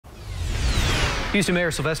Houston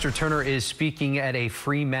Mayor Sylvester Turner is speaking at a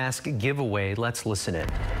free mask giveaway. Let's listen in.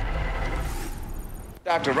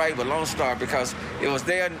 Dr. Wright with Lone Star, because it was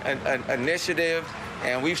their initiative,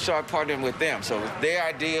 and we've started partnering with them. So their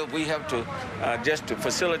idea, we have to just to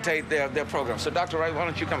facilitate their program. So Dr. Wright, why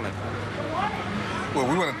don't you come in? Well,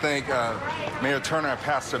 we want to thank Mayor Turner and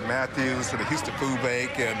Pastor Matthews and the Houston Food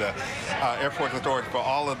Bank and the Airport Authority for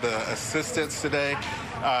all of the assistance today.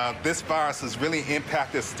 This virus has really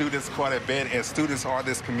impacted students quite a bit, and students are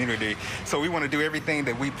this community. So we want to do everything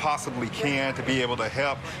that we possibly can to be able to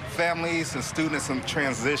help families and students in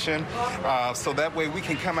transition, so that way we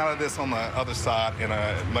can come out of this on the other side in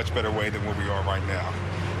a much better way than where we are right now.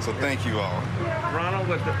 So thank you all. Ronald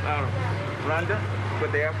with the Rhonda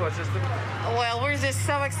with the airport system. Well, we're just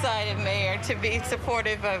so excited, Mayor, to be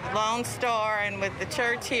supportive of Lone Star and with the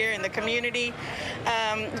church here and the community.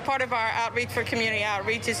 Part of our outreach for community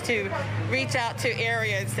outreach is to reach out to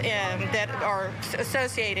areas that are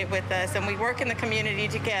associated with us, and we work in the community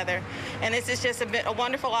together. And this is just a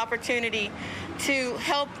wonderful opportunity to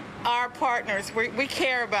help our partners. We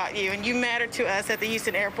care about you, and you matter to us at the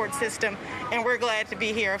Houston Airport System, and we're glad to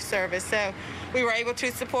be here of service. So we were able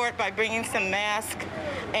to support by bringing some masks,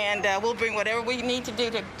 and we'll bring whatever we need to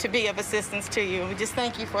do to be of assistance to you. We just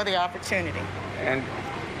thank you for the opportunity. And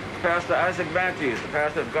Pastor Isaac Matthews, the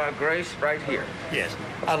pastor of God Grace, right here. Yes,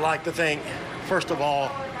 I'd like to thank, first of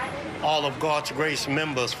all of God's Grace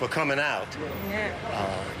members for coming out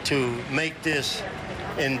to make this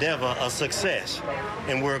endeavor a success.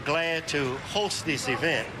 And we're glad to host this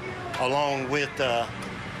event along with the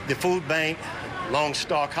Food Bank, Lone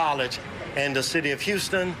Star College, and the City of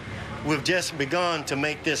Houston. We've just begun to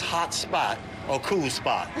make this hot spot a cool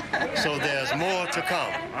spot. So there's more to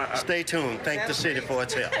come. Stay tuned. Thank the city for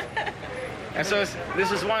its help. And so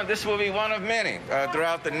this will be one of many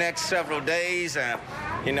throughout the next several days.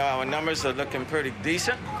 You know, our numbers are looking pretty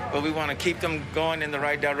decent, but we want to keep them going in the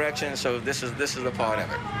right direction. So this is a part of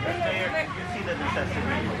it. Mayor, you see the necessity,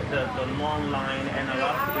 the long line, and a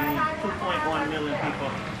lot of 2.1 million people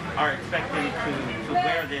are expecting to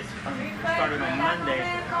wear this starting on Monday.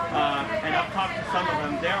 And I've talked to some of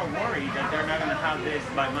them. They're worried that they're not going to have this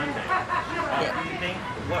by Monday. Do you think,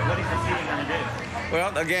 what is the city going to do?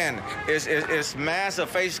 Well, again, it's massive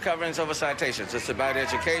face coverings over citations. It's about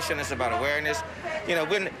education. It's about awareness. You know,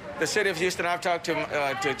 when the city of Houston, I've talked to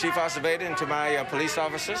Chief Acevedo and to my police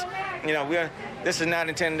officers. You know, this is not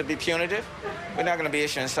intended to be punitive. We're not going to be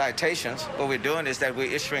issuing citations. What we're doing is that we're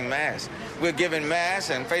issuing masks. We're giving masks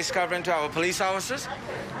and face covering to our police officers.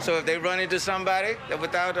 So if they run into somebody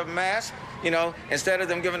without a mask, you know, instead of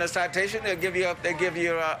them giving a citation, they give you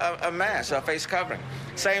a mask, a face covering.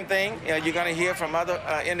 Same thing, you know, you're going to hear from other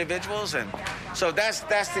individuals, and so that's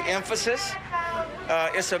the emphasis.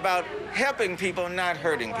 It's about helping people, not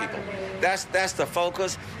hurting people. That's the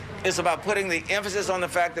focus. It's about putting the emphasis on the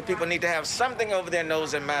fact that people need to have something over their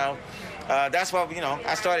nose and mouth. That's why, you know,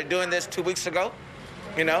 I started doing this 2 weeks ago,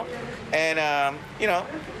 you know, and you know,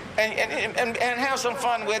 and have some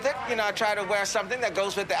fun with it. You know, I try to wear something that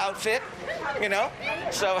goes with the outfit, you know,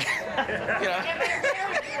 so, you know.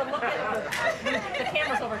 The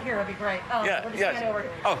camera's over here, that'd be great. Oh, yeah, we'll just yes. stand over.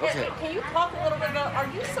 Oh, okay. Yeah, can you talk a little bit about, are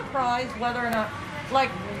you surprised whether or not, like,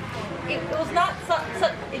 it was not,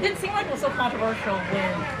 it didn't seem like it was so controversial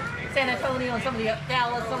when San Antonio and some of the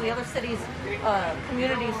Dallas, some of the other cities,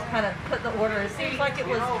 communities kind of put the order. It seems like it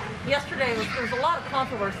was, yesterday, there was a lot of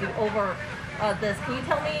controversy over this. Can you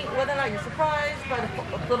tell me whether or not you're surprised by the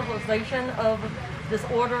politicalization of this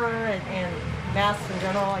order and masks in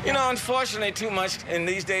general? I guess? You know, unfortunately, too much in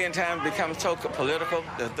these day and time becomes so political.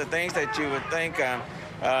 The things that you would think,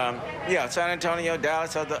 yeah, San Antonio,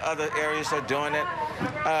 Dallas, other areas are doing it.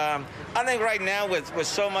 I think right now with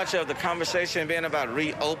so much of the conversation being about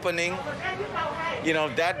reopening, you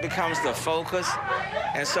know, that becomes the focus.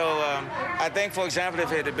 And so I think, for example,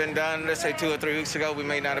 if it had been done, let's say 2 or 3 weeks ago, we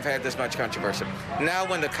may not have had this much controversy. Now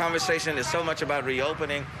when the conversation is so much about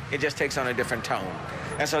reopening, it just takes on a different tone.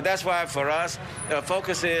 And so that's why for us, the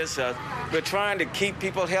focus is we're trying to keep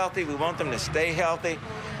people healthy. We want them to stay healthy.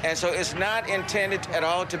 And so it's not intended at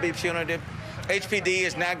all to be punitive. HPD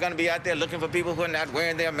is not going to be out there looking for people who are not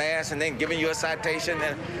wearing their masks and then giving you a citation.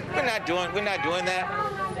 And we're not doing that.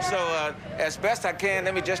 So as best I can,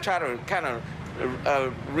 let me just try to kind of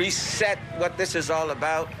reset what this is all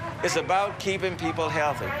about. It's about keeping people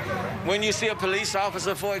healthy. When you see a police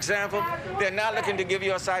officer, for example, they're not looking to give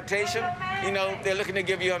you a citation. You know, they're looking to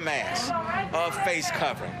give you a mask or face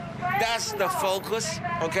covering. That's the focus,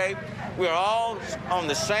 okay? We're all on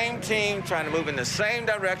the same team, trying to move in the same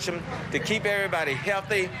direction to keep everybody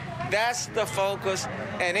healthy. That's the focus.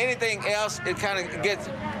 And anything else, it kind of gets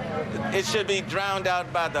it should be drowned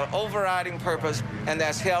out by the overriding purpose, and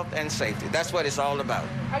that's health and safety. That's what it's all about.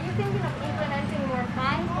 Are you thinking of implementing more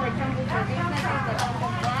fines, for example, for businesses that don't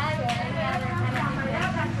comply or any other kind of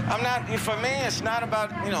thing? I'm not, for me, it's not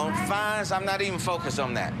about, fines. I'm not even focused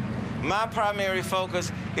on that. My primary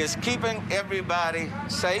focus is keeping everybody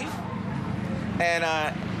safe. And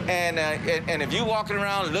if you're walking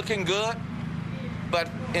around looking good, but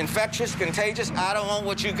infectious, contagious, I don't want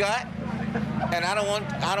what you got. And I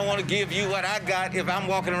don't want to give you what I got if I'm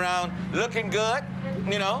walking around looking good,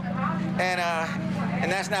 and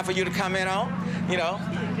that's not for you to comment on,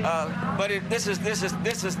 But this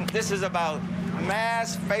is about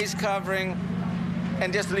mask, face covering,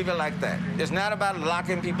 and just leave it like that. It's not about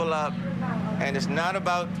locking people up, and it's not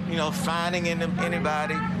about fining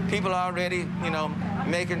anybody. People are already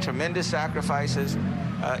making tremendous sacrifices.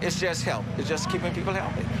 It's just help. It's just keeping people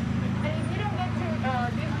healthy. And if you don't get to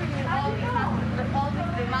distribute all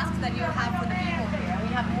the masks that you have for the people here, we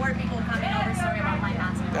have more people coming over. Sorry about my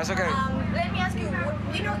mask. That's okay. Let me ask you,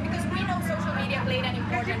 because we know social media played an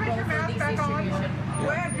important role for this distribution.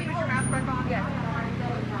 Where are people? Yeah.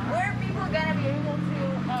 Where are people gonna be able to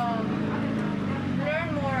learn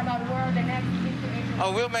more about where the next distribution?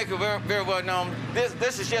 Oh, we'll make it very, very well known.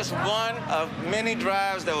 This is just one of many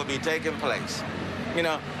drives that will be taking place.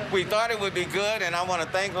 We thought it would be good, and I want to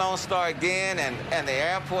thank Lone Star again and the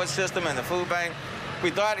airport system and the food bank. We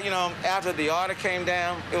thought, after the order came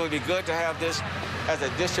down, it would be good to have this as a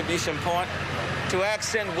distribution point to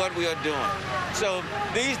accent what we are doing. So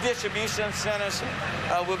these distribution centers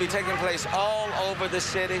will be taking place all over the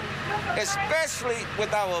city, especially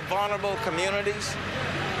with our vulnerable communities,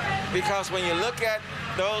 because when you look at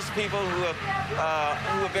those people who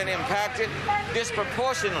have been impacted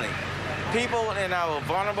disproportionately, people in our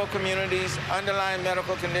vulnerable communities, underlying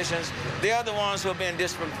medical conditions, they are the ones who have been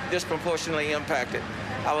disproportionately impacted.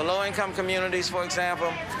 Our low-income communities, for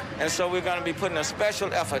example, and so we're going to be putting a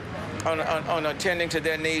special effort on attending to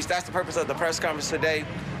their needs. That's the purpose of the press conference today,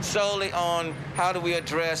 solely on how do we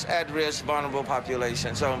address at-risk vulnerable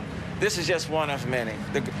populations. So this is just one of many.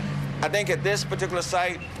 I think at this particular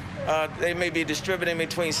site, they may be distributing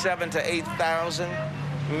between 7,000 to 8,000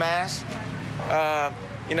 masks.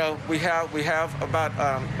 We have about,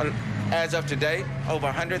 as of today, over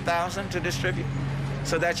 100,000 to distribute.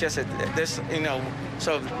 So that's just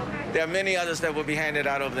so there are many others that will be handed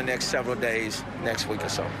out over the next several days, next week or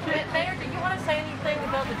so. Mayor, did you want to say anything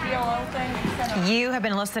about the GLO thing? You have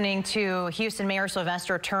been listening to Houston Mayor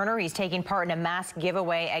Sylvester Turner. He's taking part in a mask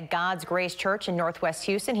giveaway at God's Grace Church in Northwest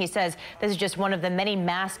Houston. He says this is just one of the many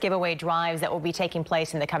mask giveaway drives that will be taking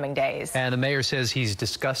place in the coming days. And the mayor says he's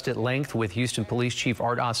discussed at length with Houston Police Chief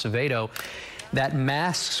Art Acevedo that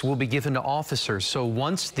masks will be given to officers. So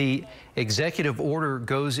once the executive order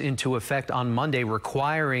goes into effect on Monday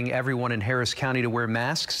requiring everyone in Harris County to wear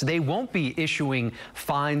masks, they won't be issuing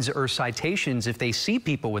fines or citations if they see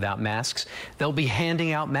people without masks. They'll be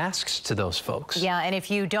handing out masks to those folks. Yeah, and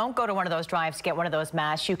if you don't go to one of those drives to get one of those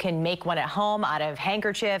masks, you can make one at home out of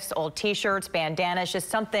handkerchiefs, old t-shirts, bandanas, just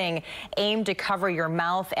something aimed to cover your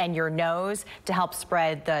mouth and your nose to help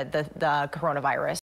spread the coronavirus.